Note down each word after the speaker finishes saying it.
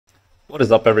What is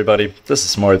up, everybody? This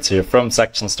is Moritz here from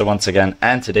Section Store once again,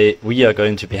 and today we are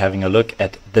going to be having a look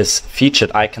at this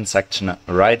featured icon section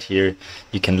right here.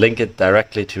 You can link it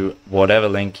directly to whatever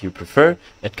link you prefer.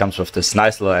 It comes with this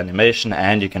nice little animation,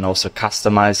 and you can also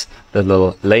customize the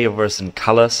little layovers and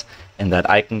colors in that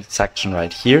icon section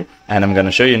right here. And I'm going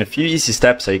to show you in a few easy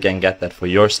steps so you can get that for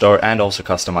your store and also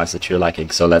customize it to your liking.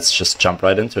 So let's just jump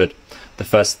right into it. The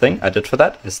first thing I did for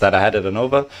that is that I headed on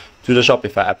over to the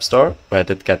Shopify App Store, where I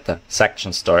did get the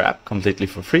Section Store app completely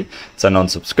for free. It's a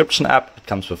non-subscription app. It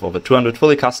comes with over 200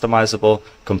 fully customizable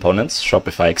components,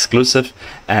 Shopify exclusive.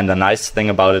 And the nice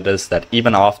thing about it is that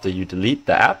even after you delete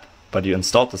the app, but you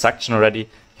installed the section already,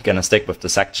 you're going to stick with the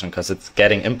section because it's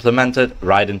getting implemented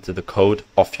right into the code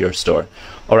of your store.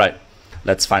 All right,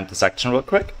 let's find the section real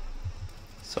quick.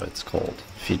 So it's called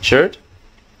Featured.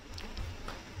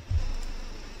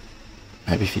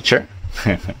 Maybe feature.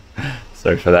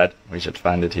 Sorry for that. We should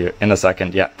find it here in a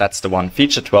second. Yeah, that's the one,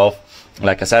 feature 12.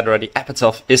 Like I said already, app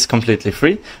itself is completely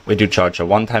free. We do charge a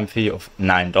one-time fee of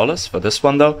 $9 for this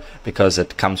one though, because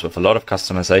it comes with a lot of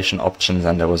customization options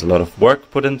and there was a lot of work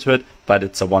put into it, but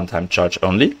it's a one-time charge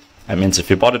only. That means if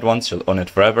you bought it once, you'll own it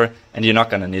forever, and you're not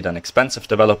going to need an expensive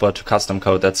developer to custom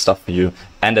code that stuff for you.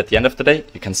 And at the end of the day,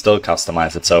 you can still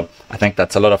customize it. So I think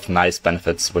that's a lot of nice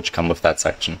benefits which come with that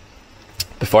section.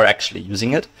 Before actually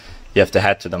using it, you have to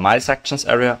head to the My Sections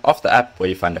area of the app, where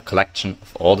you find a collection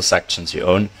of all the sections you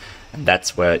own, and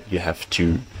that's where you have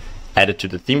to add it to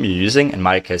the theme you're using. In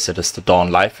my case, it is the Dawn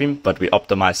Live theme, but we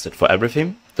optimized it for every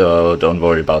theme, so don't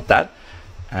worry about that.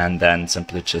 And then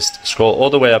simply just scroll all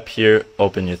the way up here,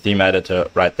 open your theme editor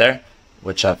right there,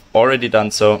 which I've already done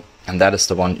so, and that is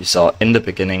the one you saw in the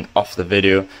beginning of the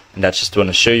video, and that's just want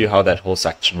to show you how that whole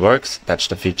section works. That's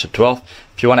the feature 12.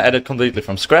 If you want to edit completely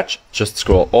from scratch, just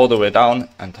scroll all the way down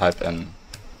and type in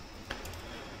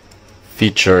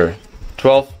feature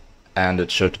 12, and it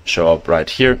should show up right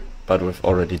here, but we've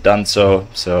already done so,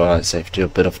 so I saved you a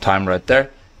bit of time right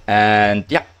there. And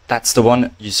yeah, that's the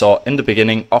one you saw in the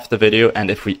beginning of the video.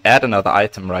 And if we add another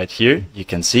item right here, you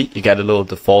can see you get a little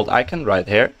default icon right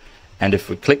here, and if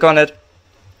we click on it,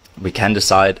 we can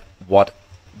decide what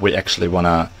we actually want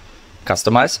to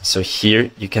customize. So here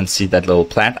you can see that little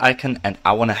plant icon, and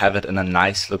I want to have it in a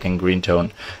nice looking green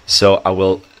tone. So I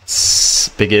will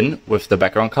begin with the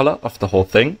background color of the whole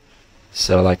thing.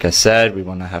 So like I said, we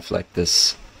want to have like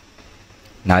this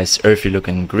nice earthy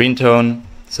looking green tone.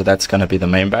 So that's going to be the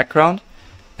main background.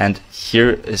 And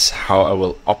here is how I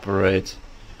will operate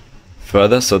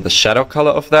further. So the shadow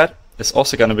color of that is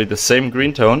also going to be the same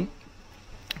green tone,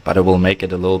 but I will make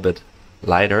it a little bit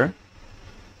lighter.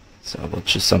 So I will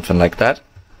choose something like that.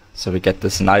 So we get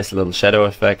this nice little shadow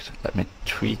effect. Let me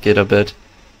tweak it a bit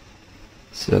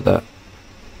so the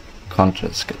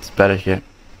contrast gets better here.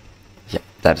 Yeah,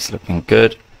 that is looking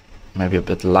good. Maybe a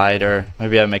bit lighter.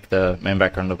 Maybe I make the main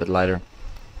background a bit lighter.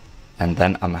 And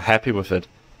then I'm happy with it.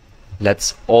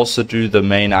 Let's also do the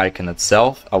main icon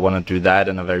itself. I want to do that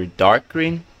in a very dark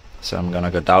green. So I'm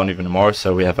gonna go down even more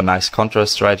so we have a nice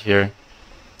contrast right here.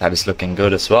 That is looking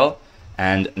good as well.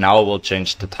 And now we'll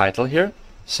change the title here.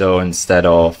 So instead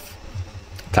of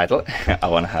title, I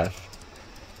want to have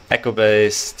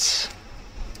echo-based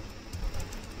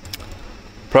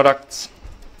products.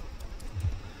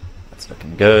 That's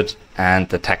looking good. And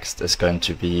the text is going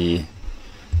to be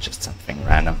just something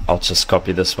random. I'll just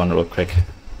copy this one real quick.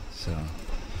 So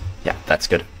yeah, that's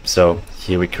good. So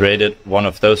here we created one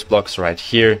of those blocks right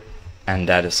here, and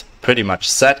that is pretty much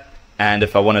set. And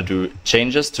if I want to do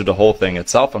changes to the whole thing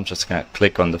itself, I'm just going to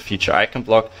click on the feature icon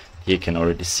block. Here you can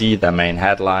already see the main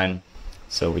headline.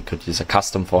 So we could use a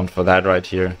custom font for that right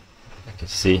here. Like you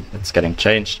see, it's getting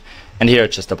changed. And here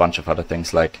just a bunch of other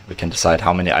things, like we can decide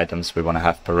how many items we want to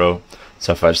have per row.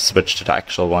 So if I switch to the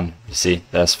actual one, you see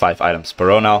there's 5 items per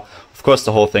row now. Of course,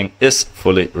 the whole thing is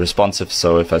fully responsive.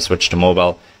 So if I switch to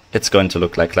mobile, it's going to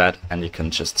look like that. And you can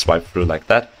just swipe through like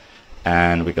that.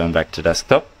 And we're going back to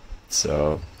desktop.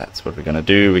 So that's what we're going to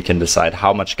do. We can decide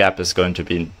how much gap is going to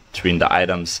be between the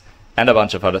items and a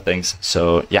bunch of other things.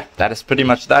 So yeah, that is pretty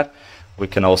much that. We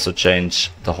can also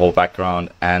change the whole background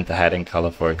and the heading color,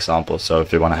 for example. So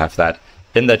if you want to have that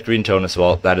in that green tone as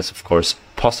well, that is of course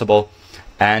possible.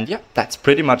 And yeah, that's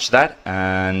pretty much that.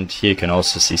 And here you can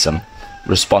also see some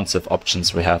responsive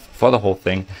options we have for the whole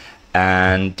thing.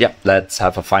 And yeah, let's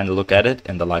have a final look at it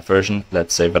in the live version.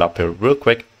 Let's save it up here real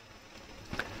quick.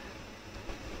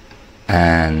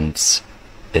 And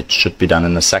it should be done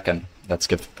in a second. Let's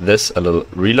give this a little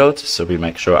reload so we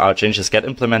make sure our changes get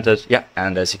implemented. Yeah,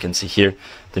 and as you can see here,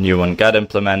 the new one got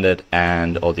implemented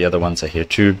and all the other ones are here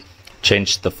too.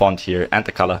 change the font here and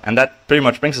the color. And that pretty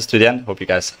much brings us to the end. Hope you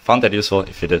guys found that useful.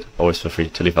 If you did, always feel free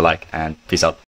to leave a like, and peace out.